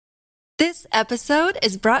This episode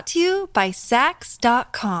is brought to you by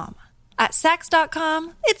Sax.com. At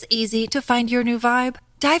Sax.com, it's easy to find your new vibe.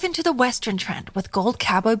 Dive into the Western trend with gold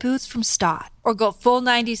cowboy boots from Stott, or go full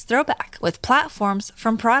 90s throwback with platforms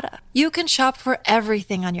from Prada. You can shop for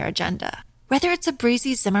everything on your agenda, whether it's a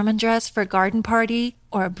breezy Zimmermann dress for a garden party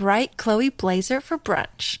or a bright Chloe blazer for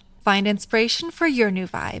brunch. Find inspiration for your new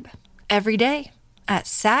vibe every day at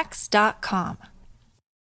Sax.com.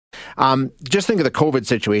 Just think of the COVID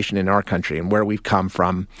situation in our country and where we've come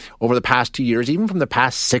from over the past 2 years, even from the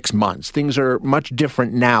past 6 months. Things are much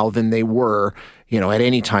different now than they were, at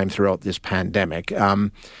any time throughout this pandemic.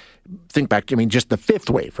 Think back, just the fifth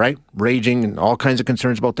wave, right? Raging and all kinds of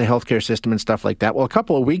concerns about the healthcare system and stuff like that. Well, a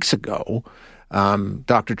couple of weeks ago,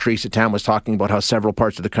 Dr. Teresa Tam was talking about how several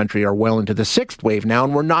parts of the country are well into the sixth wave now,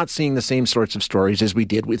 and we're not seeing the same sorts of stories as we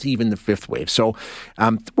did with even the fifth wave. So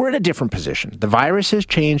we're in a different position. The virus has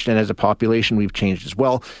changed, and as a population, we've changed as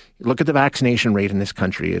well. Look at the vaccination rate in this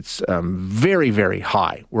country. It's very, very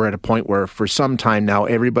high. We're at a point where for some time now,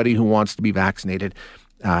 everybody who wants to be vaccinated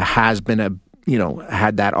has been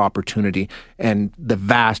had that opportunity, and the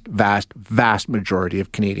vast, vast, vast majority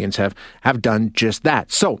of Canadians have done just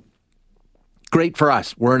that. So, great for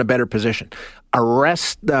us. We're in a better position.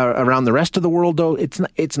 Around the rest of the world, though,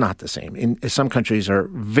 it's not the same. Some countries are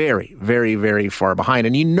very, very, very far behind.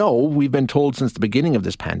 And we've been told since the beginning of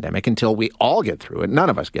this pandemic, until we all get through it, none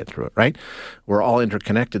of us get through it, right? We're all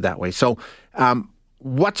interconnected that way. So,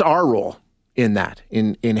 what's our role in that,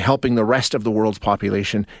 in helping the rest of the world's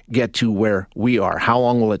population get to where we are? How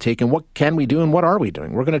long will it take, and what can we do, and what are we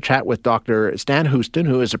doing? We're going to chat with Dr. Stan Houston,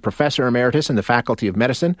 who is a professor emeritus in the Faculty of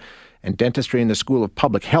Medicine and Dentistry in the School of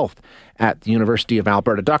Public Health at the University of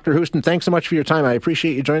Alberta. Dr. Houston, thanks so much for your time. I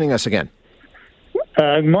appreciate you joining us again.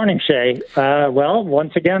 Good morning, Shay.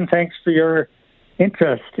 Once again, thanks for your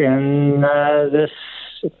interest in this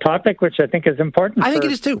topic, which I think is important. I think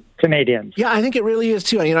it is too. Canadians. Yeah, I think it really is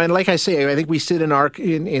too. And like I say, I think we sit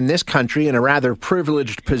in this country in a rather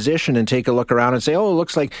privileged position and take a look around and say, oh, it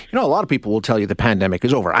looks like, a lot of people will tell you the pandemic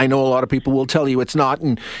is over. I know a lot of people will tell you it's not,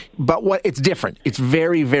 but it's different. It's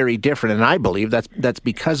very, very different, and I believe that's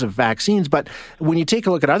because of vaccines. But when you take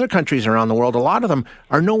a look at other countries around the world, a lot of them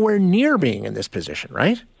are nowhere near being in this position,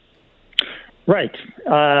 right? Right,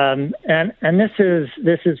 and this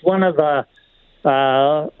is one of the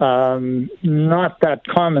not that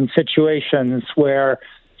common situations where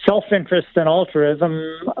self-interest and altruism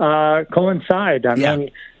coincide. I mean,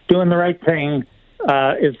 doing the right thing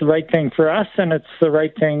is the right thing for us, and it's the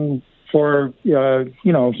right thing for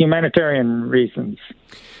humanitarian reasons.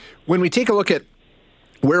 When we take a look at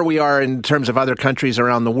where we are in terms of other countries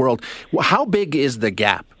around the world, how big is the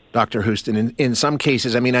gap, Dr. Houston? In some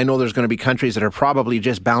cases, I know there's going to be countries that are probably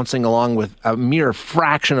just bouncing along with a mere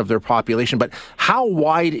fraction of their population, but how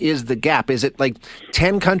wide is the gap? Is it like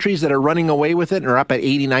 10 countries that are running away with it and are up at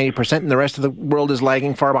 80, 90%, and the rest of the world is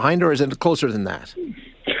lagging far behind, or is it closer than that?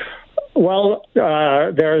 Well,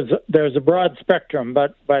 there's a broad spectrum,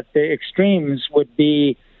 but the extremes would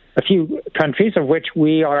be a few countries of which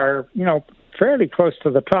we are, fairly close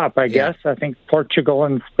to the top, I guess. I think Portugal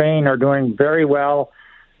and Spain are doing very well.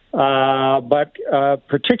 But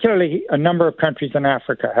particularly a number of countries in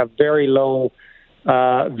Africa have very low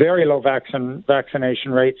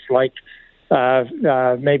vaccination rates, like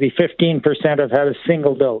maybe 15% have had a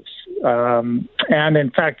single dose. And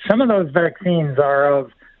in fact, some of those vaccines are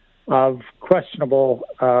of questionable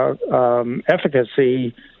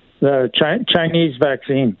efficacy. The Chinese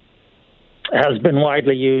vaccine has been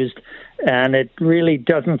widely used, and it really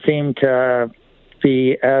doesn't seem to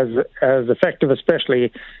be as effective,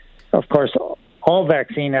 especially. Of course, all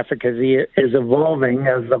vaccine efficacy is evolving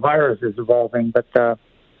as the virus is evolving, but the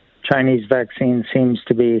Chinese vaccine seems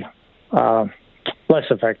to be less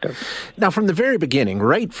effective. Now, from the very beginning,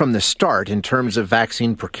 right from the start, in terms of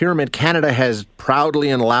vaccine procurement, Canada has proudly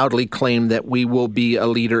and loudly claimed that we will be a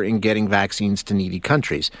leader in getting vaccines to needy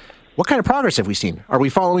countries. What kind of progress have we seen? Are we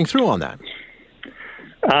following through on that?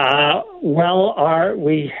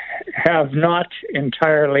 We have not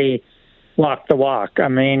entirely walk the walk.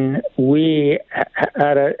 We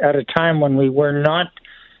at a time when we were not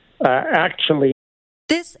actually.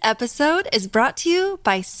 This episode is brought to you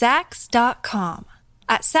by Sax.com.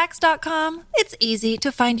 At Sax.com, it's easy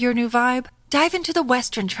to find your new vibe. Dive into the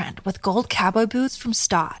Western trend with gold cowboy boots from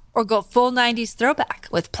Stott, or go full 90s throwback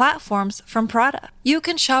with platforms from Prada. You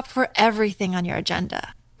can shop for everything on your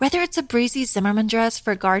agenda, whether it's a breezy Zimmermann dress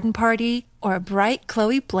for a garden party or a bright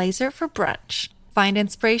Chloe blazer for brunch. Find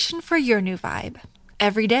inspiration for your new vibe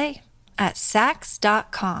every day at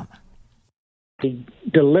Sax.com.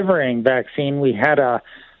 Delivering vaccine, we had a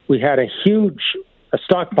huge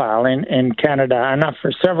stockpile in Canada, enough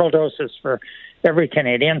for several doses for every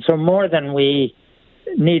Canadian, so more than we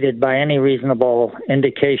needed by any reasonable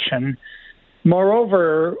indication.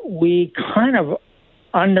 Moreover, we kind of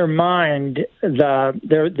undermined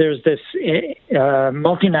there's this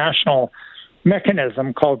multinational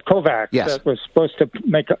mechanism called COVAX that was supposed to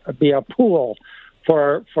be a pool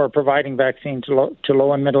for providing vaccine to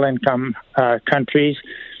low and middle income countries.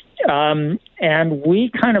 And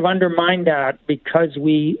we kind of undermined that because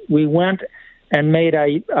we went and made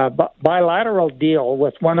a bilateral deal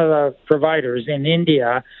with one of the providers in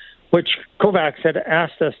India, which COVAX had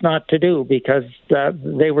asked us not to do because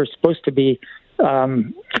they were supposed to be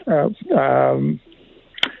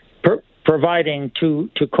providing to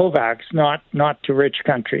COVAX, not to rich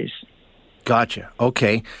countries. Gotcha.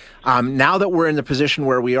 Okay. Now that we're in the position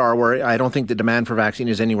where we are, where I don't think the demand for vaccine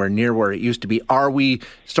is anywhere near where it used to be, are we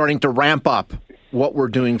starting to ramp up what we're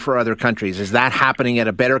doing for other countries? Is that happening at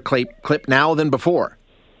a better clip now than before?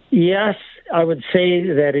 Yes, I would say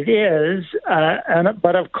that it is.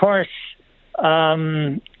 But of course,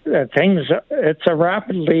 it's a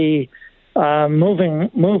rapidly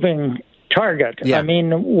moving target. Yeah. I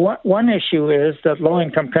mean, one issue is that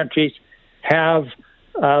low-income countries have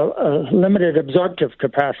a limited absorptive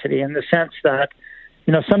capacity in the sense that,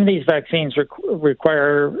 some of these vaccines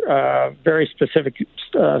require very specific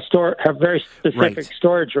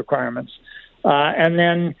storage requirements, and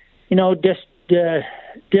then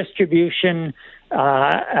distribution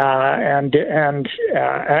and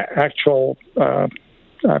actual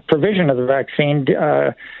provision of the vaccine,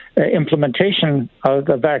 implementation of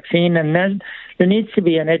the vaccine, and then there needs to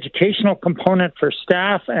be an educational component for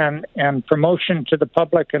staff and promotion to the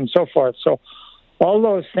public and so forth. So all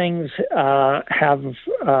those things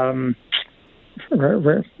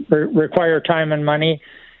require time and money,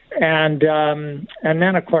 and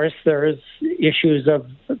then of course there's issues of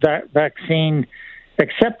vaccine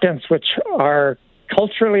acceptance, which are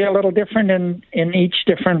culturally a little different in each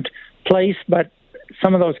different place, but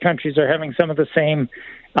some of those countries are having some of the same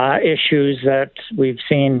issues that we've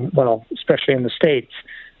seen, well, especially in the States,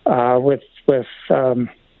 with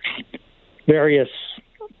various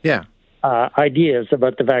ideas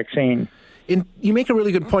about the vaccine. You make a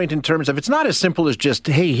really good point in terms of it's not as simple as just,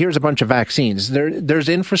 hey, here's a bunch of vaccines. There's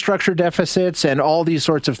infrastructure deficits and all these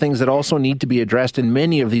sorts of things that also need to be addressed in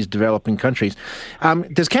many of these developing countries.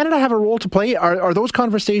 Does Canada have a role to play? Are those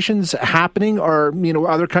conversations happening? Or,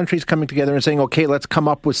 other countries coming together and saying, okay, let's come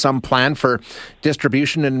up with some plan for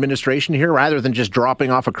distribution and administration here rather than just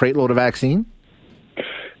dropping off a crate load of vaccine?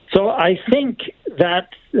 So I think that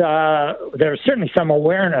there's certainly some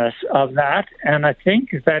awareness of that, and I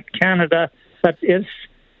think that that is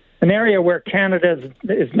an area where Canada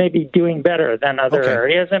is maybe doing better than other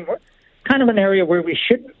areas, and kind of an area where we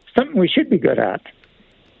should be good at.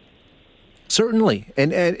 Certainly,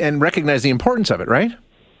 and recognize the importance of it, right?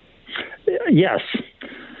 Yes,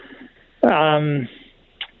 and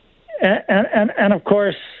of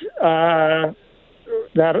course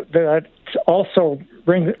that also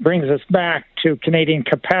brings us back to Canadian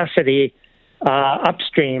capacity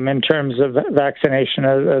upstream in terms of vaccination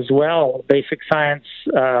as well, basic science,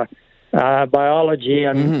 biology,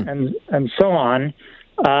 and so on,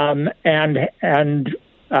 and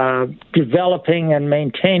developing and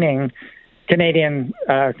maintaining Canadian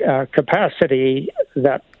capacity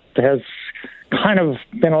that has kind of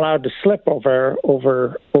been allowed to slip over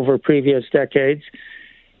previous decades.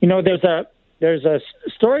 There's a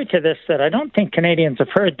story to this that I don't think Canadians have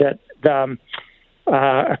heard, that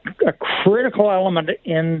a critical element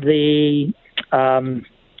in the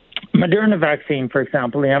Moderna vaccine, for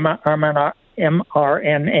example, the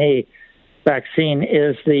mRNA vaccine,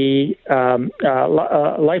 is the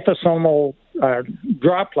liposomal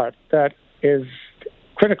droplet that is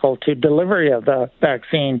critical to delivery of the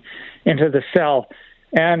vaccine into the cell.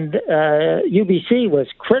 And UBC was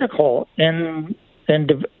critical in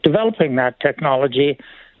developing that technology,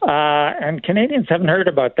 and Canadians haven't heard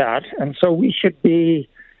about that, and so we should be,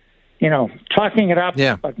 talking it up.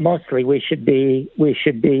 Yeah. But mostly we should be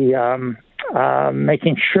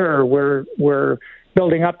making sure we're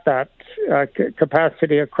building up that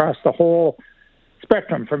capacity across the whole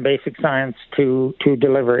spectrum, from basic science to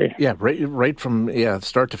delivery. Yeah, right from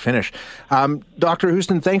start to finish. Dr.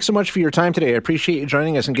 Houston, thanks so much for your time today. I appreciate you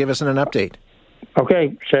joining us and giving us an update.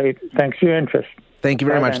 Okay, Shay, thanks for your interest. Thank you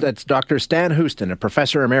very much. That's Dr. Stan Houston, a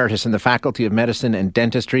professor emeritus in the Faculty of Medicine and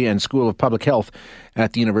Dentistry and School of Public Health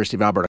at the University of Alberta.